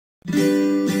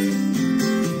Hello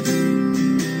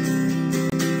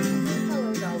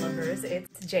doll lovers,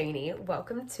 it's Janie.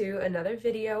 Welcome to another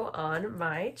video on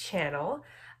my channel.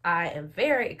 I am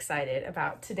very excited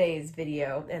about today's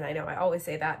video, and I know I always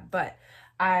say that, but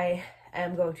I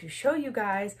am going to show you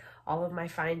guys all of my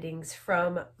findings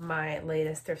from my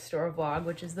latest thrift store vlog,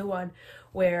 which is the one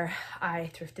where I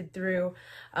thrifted through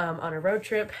on a road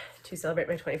trip to celebrate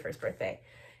my 21st birthday.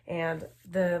 And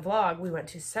the vlog, we went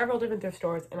to several different thrift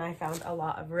stores and I found a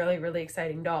lot of really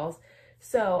exciting dolls.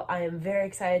 So I am very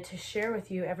excited to share with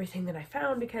you everything that I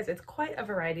found because it's quite a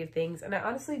variety of things, and I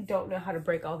honestly don't know how to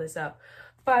break all this up.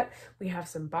 But we have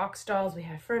some box dolls, we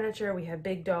have furniture, we have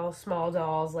big dolls, small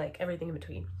dolls, like everything in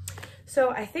between.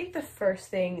 So I think the first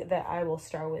thing that I will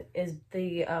start with is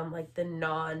the like the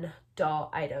non-doll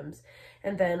items,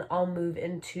 and then I'll move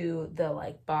into the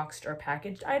like boxed or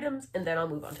packaged items, and then I'll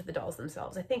move on to the dolls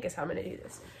themselves, I think is how I'm gonna do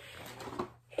this.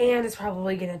 And it's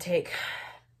probably gonna take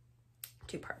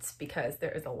 2 parts because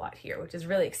there is a lot here, which is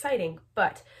really exciting.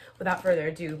 But without further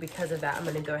ado, because of that, I'm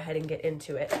going to go ahead and get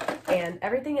into it. And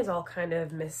everything is all kind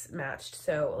of mismatched,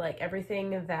 so like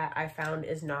everything that I found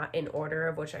is not in order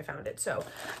of which I found it. So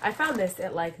I found this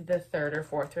at like the 3rd or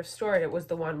 4th thrift store. It was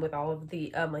the one with all of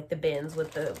the like the bins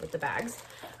with the bags,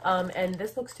 and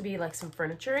this looks to be like some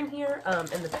furniture in here, and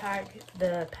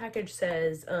the package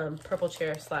says purple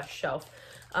chair / shelf,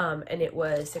 and it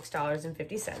was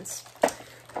 $6.50.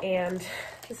 And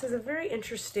this is a very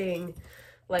interesting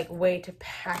like way to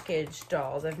package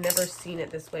dolls. I've never seen it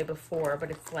this way before,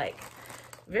 but it's like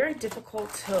very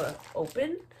difficult to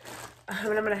open,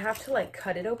 and I'm gonna have to like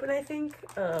cut it open, I think,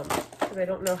 because I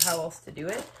don't know how else to do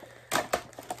it.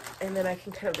 And then I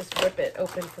can kind of just rip it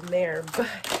open from there,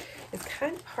 but it's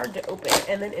kind of hard to open.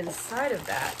 And then inside of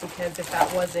that, because if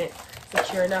that wasn't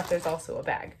secure enough, there's also a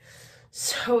bag,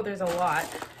 so there's a lot.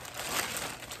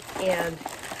 And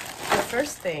the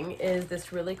first thing is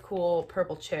this really cool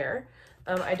purple chair.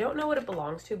 I don't know what it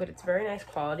belongs to, but it's very nice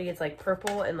quality. It's like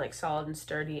purple and like solid and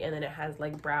sturdy, and then it has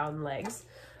like brown legs.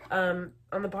 On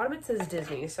the bottom it says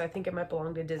Disney, so I think it might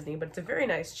belong to Disney, but it's a very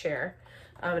nice chair,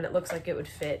 and it looks like it would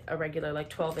fit a regular like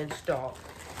 12-inch doll.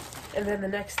 And then the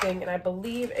next thing, and I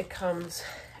believe it comes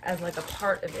as like a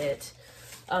part of it,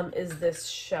 is this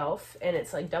shelf, and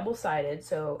it's like double-sided,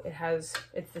 so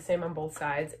it's the same on both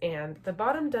sides, and the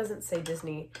bottom doesn't say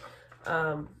Disney.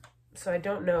 So I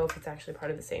don't know if it's actually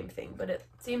part of the same thing, but it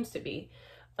seems to be.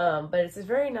 But it's a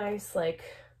very nice, like,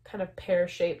 kind of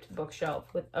pear-shaped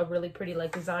bookshelf with a really pretty,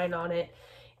 like, design on it.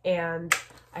 And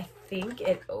I think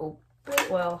it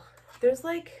well, there's,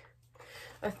 like,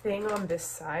 a thing on this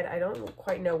side. I don't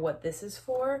quite know what this is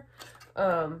for,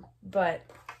 but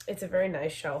it's a very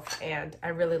nice shelf, and I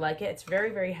really like it. It's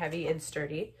very heavy and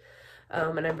sturdy.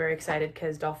 And I'm very excited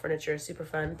because doll furniture is super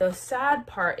fun. The sad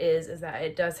part is that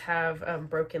it does have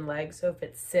broken legs, so if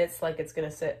it sits, like it's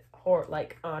gonna sit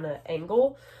like on an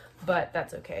angle, but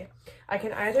that's okay. I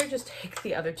can either just take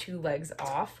the other 2 legs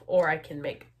off, or I can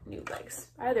make new legs.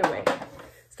 Either way,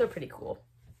 still pretty cool.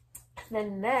 And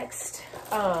then next,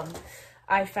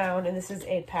 I found, and this is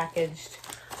a packaged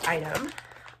item,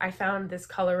 I found this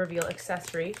color reveal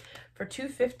accessory for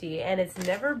 $2.50, and it's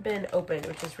never been opened,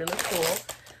 which is really cool.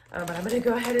 But I'm going to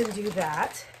go ahead and do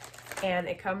that. And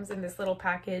it comes in this little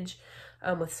package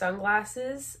with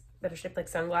sunglasses that are shaped like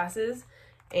sunglasses.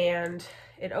 And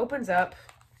it opens up,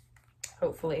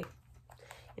 hopefully,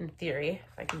 in theory,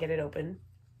 if I can get it open.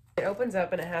 It opens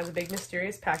up and it has a big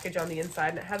mysterious package on the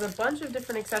inside. And it has a bunch of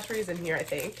different accessories in here, I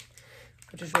think,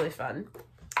 which is really fun.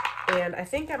 And I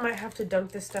think I might have to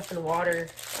dunk this stuff in water.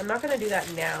 I'm not going to do that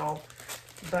now,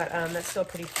 but that's still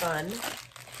pretty fun.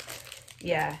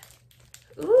 Yeah.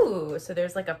 Ooh, so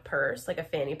there's like a purse, like a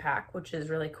fanny pack, which is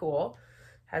really cool.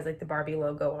 Has like the Barbie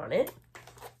logo on it.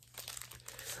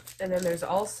 And then there's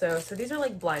also, so these are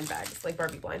like blind bags, like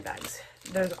Barbie blind bags.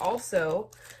 There's also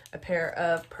a pair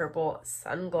of purple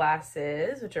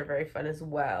sunglasses, which are very fun as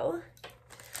well.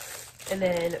 And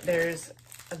then there's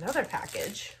another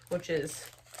package, which is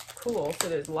cool. So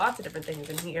there's lots of different things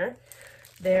in here.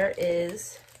 There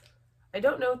is, I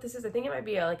don't know what this is. I think it might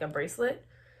be like a bracelet,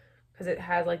 because it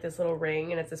has like this little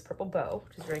ring and it's this purple bow,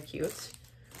 which is very cute.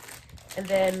 And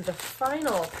then the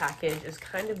final package is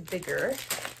kind of bigger.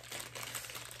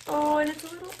 Oh, and it's a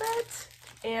little bit.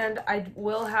 And I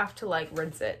will have to like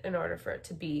rinse it in order for it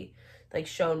to be like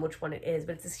shown which one it is.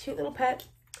 But it's this cute little pet.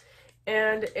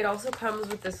 And it also comes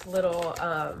with this little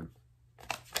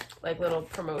like little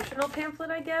promotional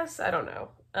pamphlet, I guess. I don't know.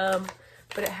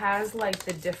 But it has like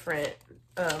the different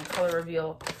color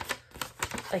reveal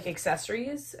like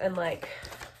accessories and like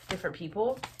different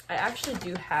people. I actually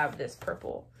do have this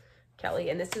purple Kelly,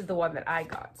 and this is the one that I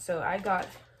got. So I got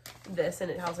this,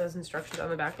 and it also has instructions on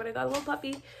the back, but I got a little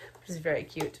puppy, which is very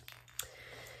cute.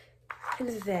 And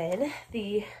then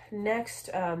the next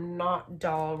not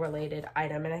doll related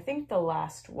item, and I think the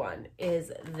last one,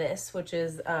 is this, which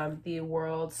is the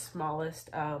world's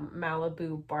smallest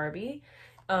Malibu Barbie,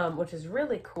 which is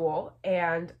really cool,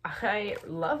 and I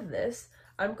love this.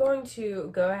 I'm going to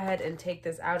go ahead and take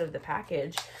this out of the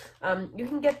package. You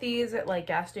can get these at like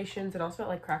gas stations and also at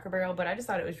like Cracker Barrel, but I just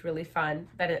thought it was really fun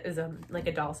that it is like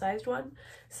a doll-sized one.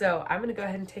 So I'm gonna go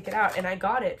ahead and take it out, and I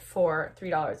got it for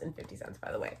 $3.50,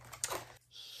 by the way.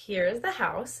 Here's the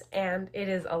house, and it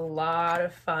is a lot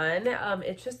of fun.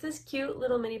 It's just this cute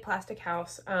little mini plastic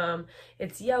house.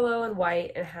 It's yellow and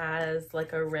white and has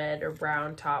like a red or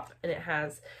brown top, and it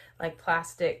has like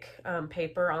plastic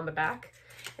paper on the back.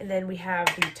 And then we have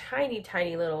the tiny,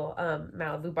 tiny little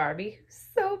Malibu Barbie.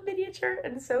 So miniature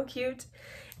and so cute.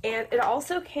 And it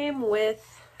also came with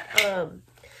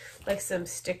like some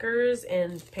stickers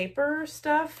and paper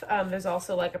stuff. There's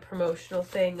also like a promotional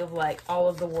thing of like all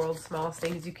of the world's smallest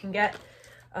things you can get,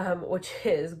 which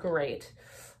is great.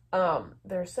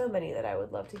 There are so many that I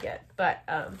would love to get, but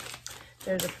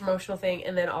there's a promotional thing,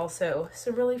 and then also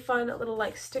some really fun little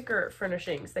like sticker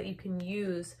furnishings that you can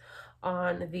use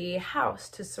on the house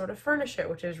to sort of furnish it,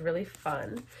 which is really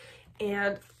fun.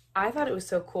 And I thought it was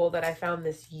so cool that I found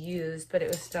this used, but it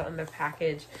was still in the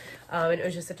package, and it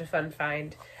was just such a fun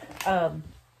find.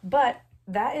 But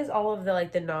that is all of the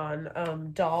like the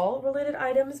non-doll related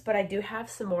items, but I do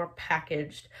have some more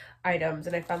packaged items,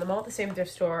 and I found them all at the same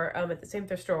thrift store,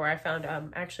 where I found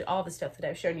actually all the stuff that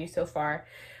I've shown you so far,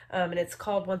 and it's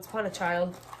called Once Upon a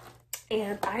Child.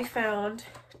 And I found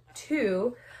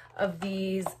two of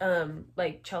these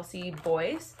like Chelsea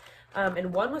boys,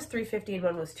 and one was $3.50 and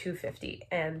one was $2.50,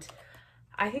 and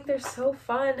I think they're so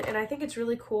fun, and I think it's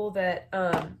really cool that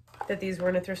that these were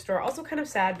in a thrift store. Also kind of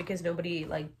sad because nobody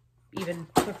like even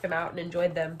took them out and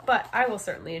enjoyed them, but I will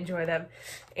certainly enjoy them.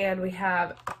 And we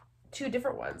have two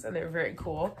different ones, and they're very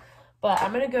cool. But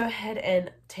I'm gonna go ahead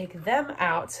and take them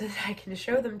out so that I can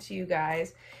show them to you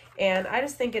guys. And I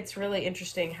just think it's really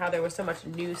interesting how there was so much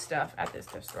new stuff at this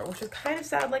thrift store, which is kind of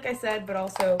sad, like I said, but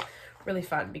also really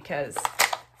fun because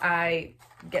I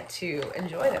get to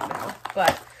enjoy them now.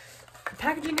 But the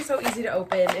packaging is so easy to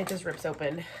open, it just rips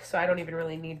open, so I don't even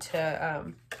really need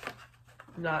to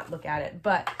not look at it.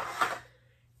 But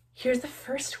here's the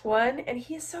first one, and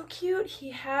he is so cute.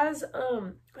 He has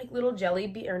like little gummy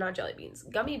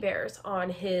bears on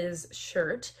his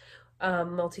shirt,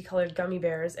 multicolored gummy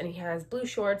bears, and he has blue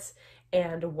shorts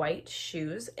and white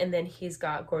shoes, and then he's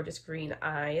got gorgeous green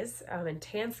eyes, and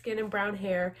tan skin and brown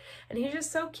hair, and he's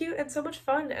just so cute and so much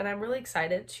fun, and I'm really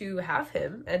excited to have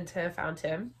him and to have found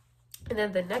him. And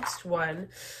then the next one,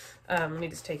 let me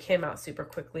just take him out super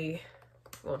quickly.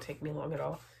 It won't take me long at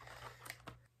all.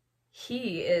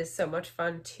 He is so much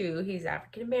fun too. He's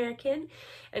African American,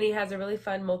 and he has a really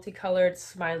fun multicolored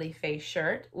smiley face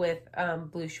shirt with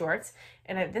blue shorts.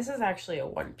 And this is actually a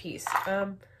one piece.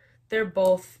 They're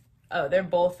both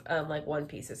like one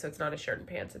pieces, so it's not a shirt and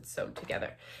pants, it's sewn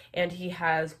together. And he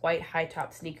has white high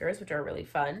top sneakers, which are really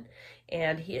fun.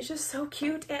 And he is just so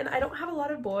cute, and I don't have a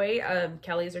lot of boy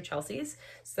Kellys or Chelseas,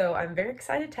 so I'm very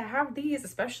excited to have these,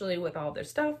 especially with all their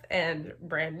stuff and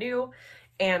brand new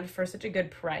and for such a good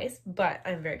price. But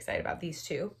I'm very excited about these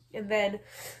two. And then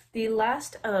the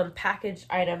last packaged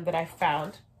item that I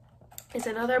found is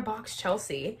another box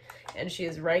Chelsea, and she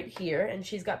is right here, and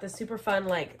she's got this super fun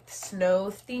like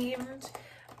snow themed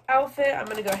outfit. I'm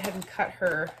gonna go ahead and cut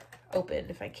her open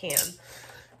if I can,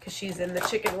 because she's in the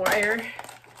chicken wire.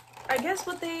 I guess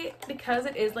because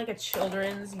it is like a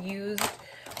children's used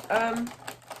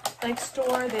like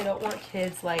store, they don't want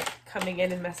kids like coming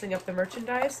in and messing up the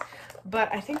merchandise.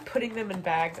 But I think putting them in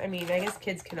bags, I mean, I guess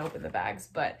kids can open the bags,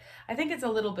 but I think it's a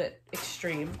little bit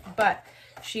extreme. But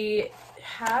she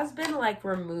has been like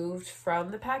removed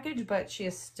from the package, but she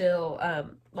is still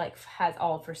like has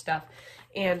all of her stuff,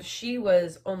 and she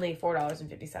was only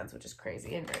 $4.50, which is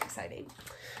crazy and very exciting.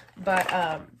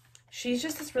 But she's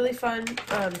just this really fun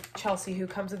Chelsea who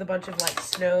comes with a bunch of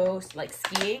like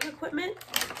skiing equipment,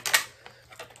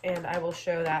 and I will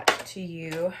show that to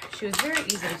you. She was very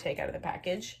easy to take out of the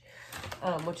package,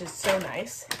 which is so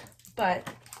nice. But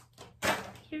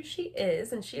here she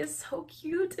is, and she is so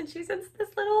cute, and she's in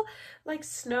this little like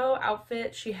snow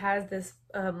outfit. She has this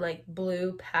like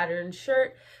blue patterned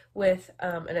shirt with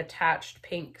an attached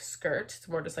pink skirt. It's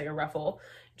more just like a ruffle.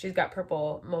 She's got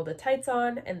purple molded tights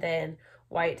on, and then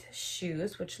white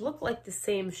shoes, which look like the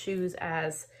same shoes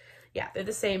as Yeah, they're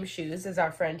the same shoes as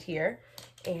our friend here.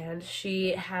 And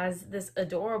she has this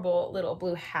adorable little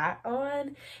blue hat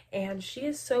on, and she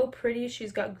is so pretty.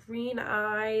 She's got green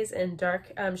eyes and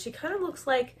dark, she kind of looks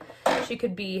like she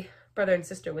could be brother and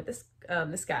sister with this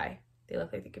guy. They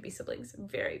look like they could be siblings.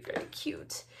 Very, very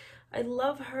cute. I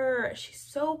love her. She's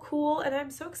so cool, and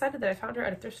I'm so excited that I found her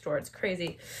at a thrift store. It's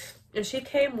crazy. And she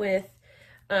came with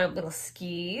little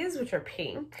skis, which are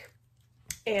pink,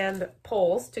 and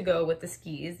poles to go with the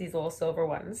skis, these little silver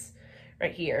ones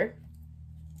right here.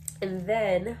 And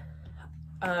then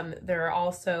there are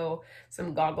also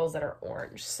some goggles that are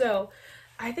orange. So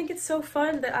I think it's so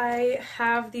fun that I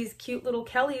have these cute little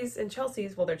Kellys and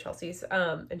Chelseas, well, they're Chelseas,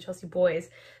 and Chelsea boys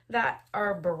that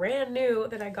are brand new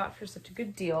that I got for such a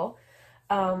good deal.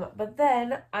 But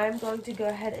then I'm going to go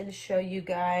ahead and show you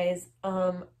guys,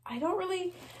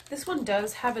 this one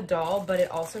does have a doll, but it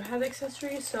also has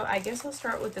accessories. So I guess I'll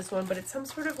start with this one, but it's some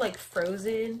sort of like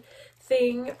Frozen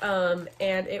thing.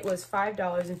 And it was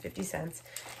 $5.50.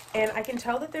 And I can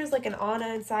tell that there's like an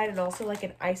Anna inside and also like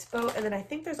an ice boat. And then I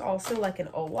think there's also like an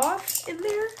Olaf in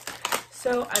there.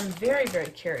 So I'm very, very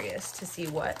curious to see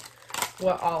what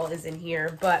all is in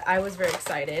here. But I was very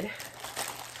excited.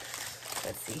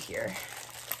 Let's see here.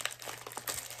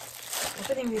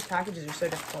 Opening these packages are so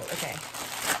difficult. Okay.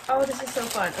 Oh, this is so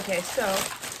fun. Okay, so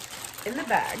in the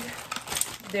bag,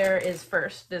 there is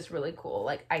first this really cool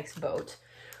like ice boat,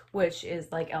 which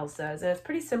is like Elsa's, and it's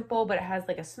pretty simple, but it has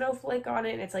like a snowflake on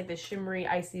it, and it's like this shimmery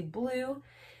icy blue,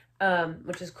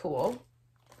 which is cool.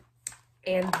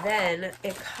 And then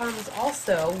it comes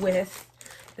also with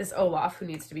this Olaf who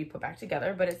needs to be put back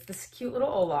together, but it's this cute little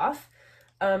Olaf.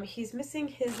 He's missing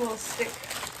his little stick,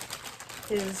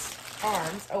 his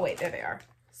arms. Oh wait, there they are.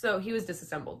 So he was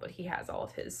disassembled, but he has all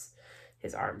of his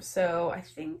arms. So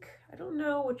I don't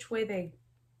know which way they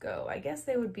go. I guess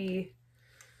they would be,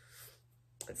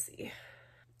 let's see.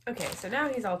 Okay, so now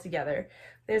he's all together.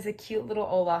 There's a cute little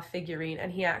Olaf figurine,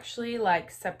 and he actually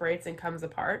like separates and comes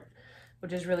apart,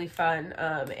 which is really fun.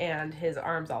 And his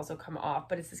arms also come off,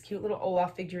 but it's this cute little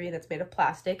Olaf figurine that's made of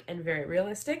plastic and very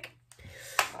realistic.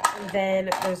 And then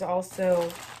there's also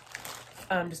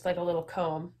just like a little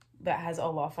comb that has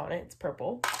Olaf on it. It's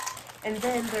purple. And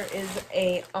then there is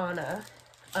a Anna,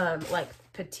 like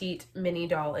petite mini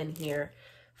doll in here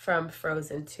from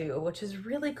Frozen 2, which is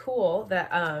really cool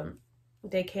that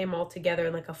they came all together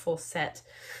in like a full set.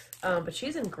 But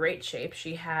she's in great shape.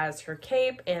 She has her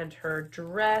cape and her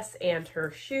dress and her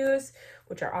shoes,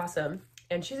 which are awesome.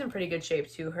 And she's in pretty good shape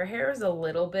too. Her hair is a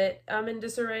little bit in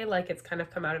disarray, like it's kind of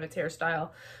come out of its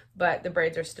hairstyle, but the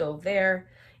braids are still there.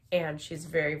 And she's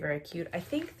very, very cute. I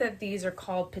think that these are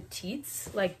called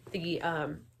petites, like the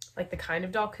kind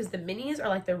of doll, because the minis are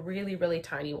like the really, really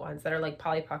tiny ones that are like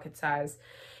Polly Pocket size.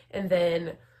 And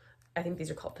then I think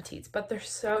these are called petites, but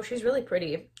she's really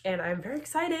pretty. And I'm very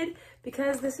excited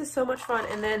because this is so much fun.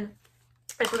 And then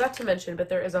I forgot to mention, but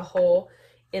there is a hole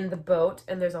in the boat,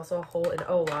 and there's also a hole in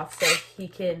Olaf, so he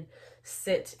can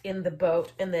sit in the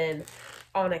boat, and then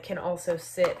Anna can also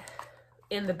sit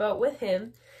in the boat with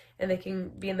him, and they can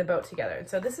be in the boat together. And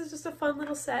so this is just a fun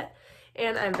little set,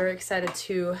 and I'm very excited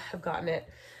to have gotten it.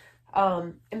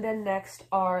 And then next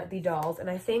are the dolls, and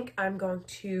I think I'm going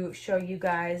to show you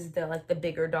guys the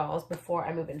bigger dolls before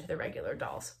I move into the regular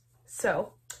dolls.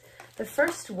 So the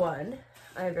first one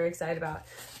I'm very excited about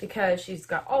because she's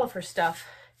got all of her stuff,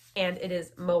 and it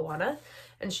is Moana,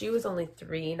 and she was only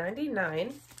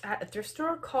 $3.99 at a thrift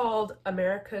store called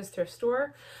America's Thrift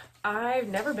Store. I've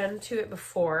never been to it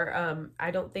before.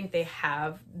 I don't think they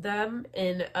have them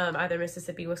in either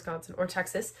Mississippi, Wisconsin, or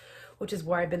Texas, which is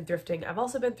where I've been thrifting. I've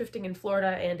also been thrifting in Florida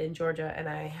and in Georgia, and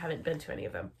I haven't been to any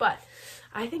of them. But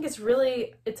I think it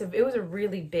was a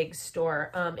really big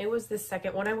store. It was the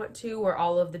second one I went to where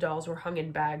all of the dolls were hung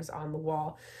in bags on the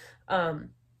wall. And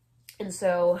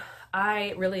so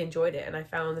I really enjoyed it, and I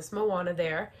found this Moana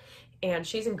there, and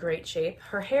she's in great shape.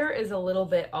 Her hair is a little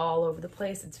bit all over the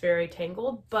place. It's very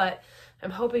tangled, but I'm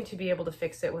hoping to be able to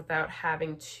fix it without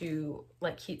having to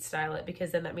like heat style it,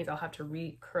 because then that means I'll have to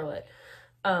re-curl it.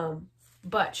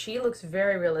 But she looks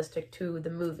very realistic to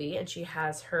the movie, and she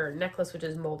has her necklace, which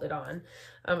is molded on,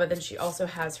 but then she also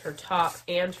has her top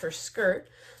and her skirt.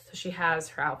 So she has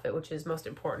her outfit, which is most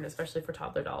important, especially for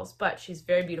toddler dolls, but she's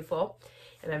very beautiful,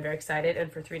 and I'm very excited.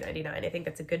 And for $3.99, I think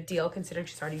that's a good deal considering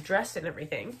she's already dressed and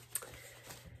everything.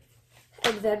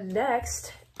 And then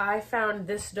next, I found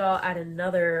this doll at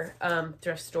another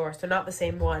thrift store, so not the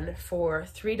same one, for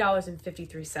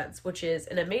 $3.53, which is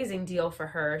an amazing deal for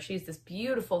her. She's this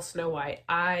beautiful Snow White.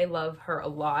 I love her a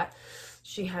lot.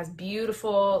 She has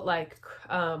beautiful like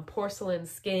porcelain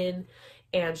skin,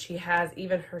 and she has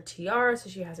even her tiara, so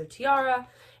she has her tiara,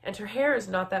 and her hair is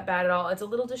not that bad at all. It's a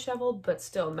little disheveled, but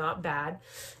still not bad.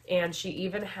 And she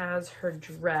even has her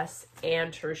dress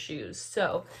and her shoes.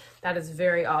 So that is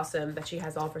very awesome that she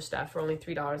has all of her stuff for only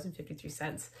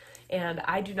 $3.53. And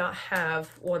I do not have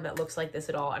one that looks like this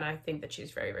at all, and I think that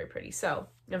she's very, very pretty. So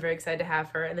I'm very excited to have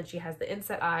her. And then she has the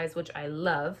inset eyes, which I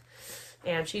love,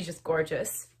 and she's just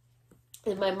gorgeous.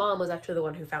 And my mom was actually the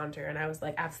one who found her, and I was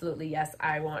like, absolutely, yes,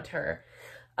 I want her.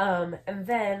 And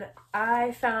then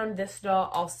I found this doll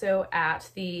also at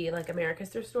the like America's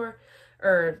Thrift Store,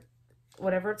 or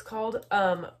whatever it's called.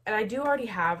 And I do already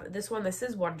have this one. This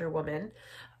is Wonder Woman.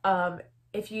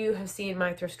 If you have seen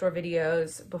my thrift store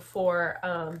videos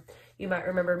before, you might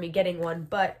remember me getting one,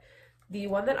 but the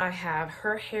one that I have,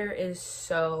 her hair is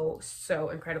so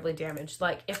incredibly damaged.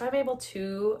 Like, if I'm able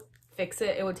to fix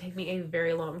it, it would take me a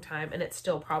very long time, and it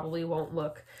still probably won't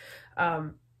look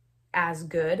as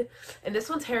good. And this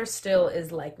one's hair still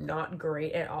is like not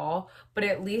great at all, but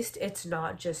at least it's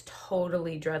not just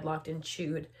totally dreadlocked and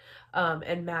chewed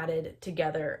and matted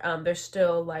together. There's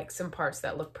still like some parts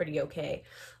that look pretty okay.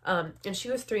 And she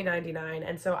was $3.99,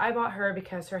 and so I bought her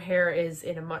because her hair is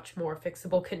in a much more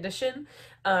fixable condition.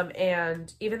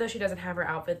 And even though she doesn't have her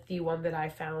outfit, the one that I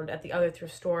found at the other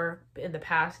thrift store in the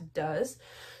past does.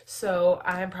 So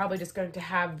I'm probably just going to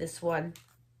have this one.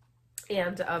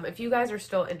 And if you guys are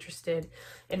still interested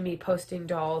in me posting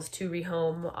dolls to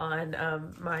rehome on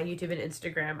my YouTube and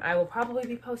Instagram, I will probably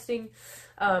be posting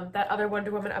that other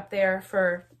Wonder Woman up there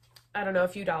for, I don't know, a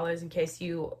few dollars in case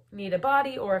you need a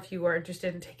body or if you are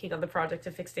interested in taking on the project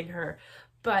of fixing her.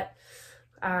 But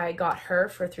I got her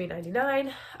for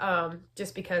 $3.99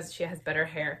 just because she has better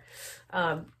hair.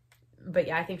 But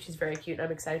yeah, I think she's very cute.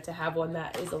 I'm excited to have one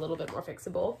that is a little bit more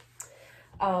fixable.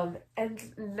 And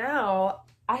now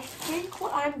I think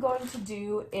what I'm going to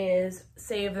do is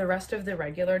save the rest of the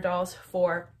regular dolls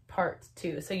for part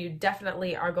 2. So you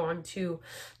definitely are going to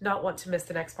not want to miss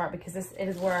the next part, because this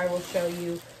is where I will show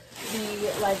you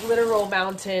the like literal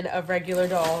mountain of regular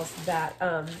dolls that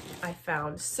I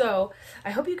found. So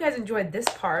I hope you guys enjoyed this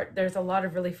part. There's a lot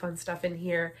of really fun stuff in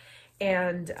here.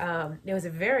 And it was a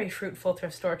very fruitful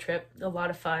thrift store trip, a lot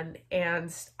of fun,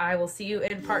 and I will see you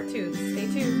in part 2. Stay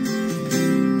tuned.